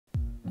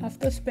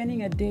After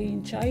spending a day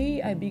in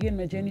Chiayi, I began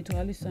my journey to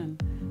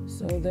Alishan.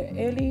 So the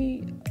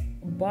early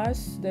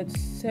bus, that's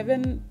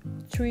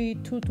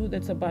 7322,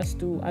 that's a bus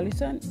to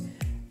Alishan.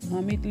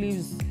 It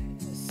leaves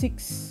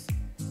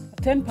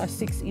 10 past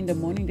 6 in the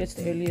morning. That's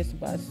the earliest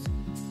bus.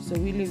 So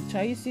we leave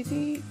Chiayi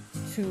city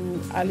to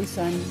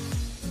Alishan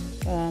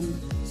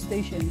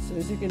station. So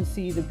as you can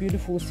see, the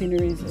beautiful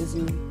sceneries as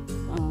you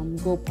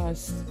go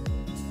past.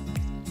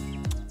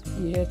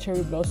 Yeah,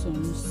 cherry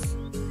blossoms.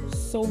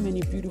 So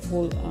many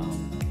beautiful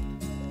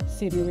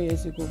scenery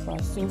as you go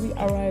past. So we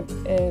arrived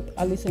at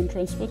Alishan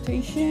Transport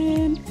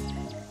Station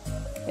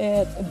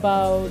at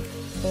about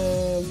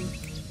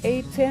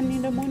 8:10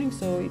 in the morning.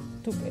 So it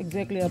took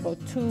exactly about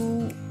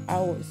 2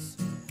 hours.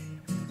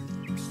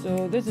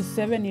 So there's a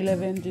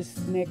 7-Eleven just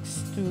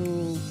next to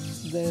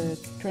the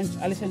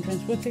Alishan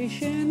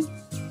Transportation.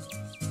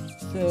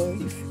 So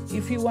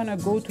if you want to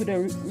go to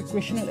the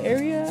recreational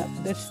area,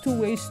 there's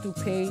 2 ways to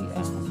pay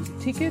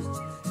ticket.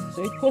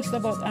 So it costs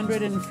about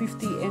 150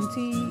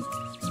 NT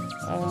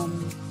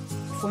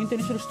for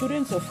international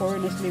students or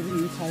foreigners living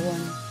in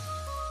Taiwan.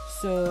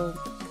 So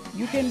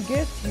you can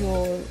get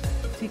your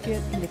ticket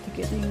in the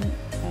ticketing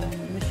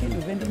machine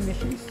or vending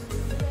machines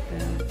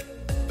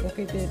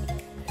located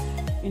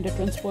in the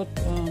transport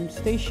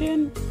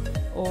station,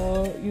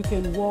 or you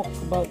can walk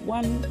about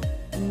 1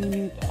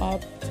 minute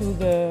up to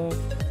the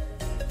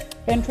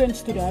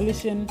entrance to the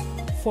Alishan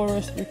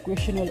Forest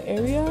Recreational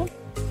area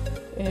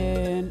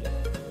and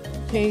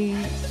pay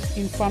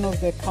in front of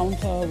the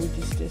counter, which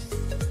is just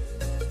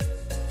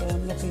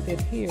located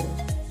here.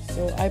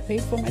 So I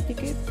paid for my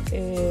ticket,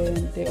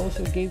 and they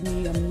also gave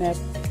me a map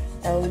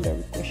around the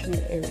recreational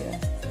area.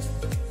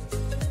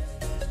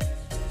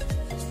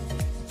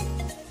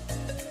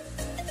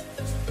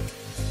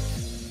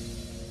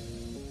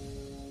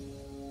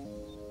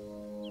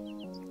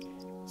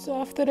 So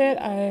after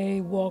that,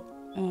 I walked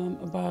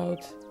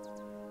about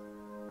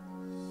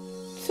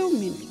 2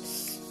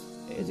 minutes.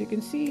 As you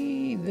can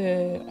see,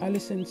 the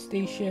Alishan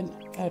station,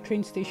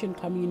 train station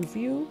coming in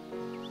view.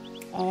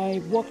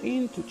 I walked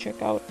in to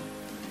check out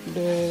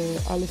the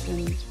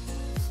Alishan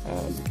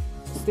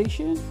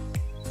station.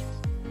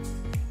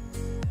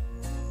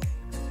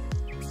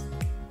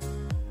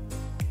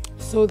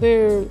 So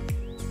they're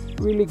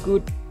really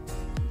good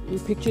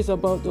pictures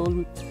about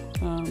the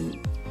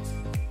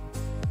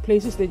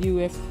places that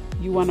you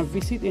want to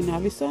visit in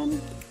Alishan.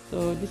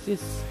 So this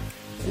is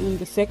in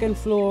the 2nd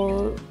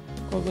floor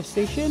of the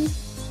station.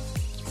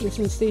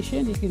 Alishan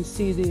station. You can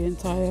see the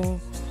entire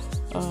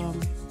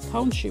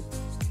township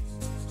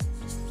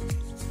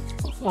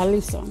of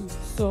Alishan.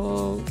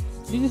 So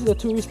this is the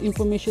tourist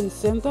information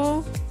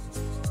center.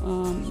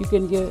 You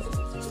can get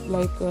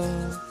like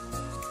a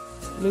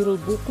little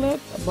booklet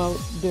about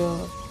the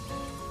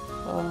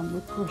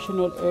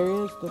recreational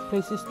areas, the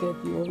places that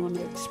you want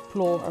to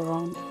explore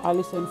around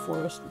Alishan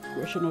Forest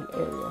Recreational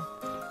area.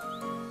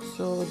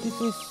 So this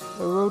is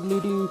a road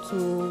leading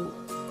to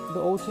the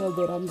hotel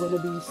that I'm going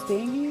to be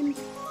staying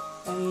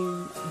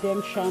in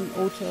Dangshan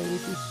Hotel,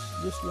 which is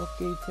just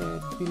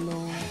located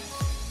below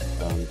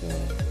the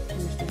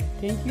tourist area.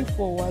 Thank you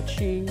for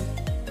watching.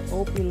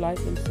 Hope you like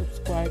and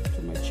subscribe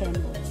to my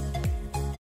channel.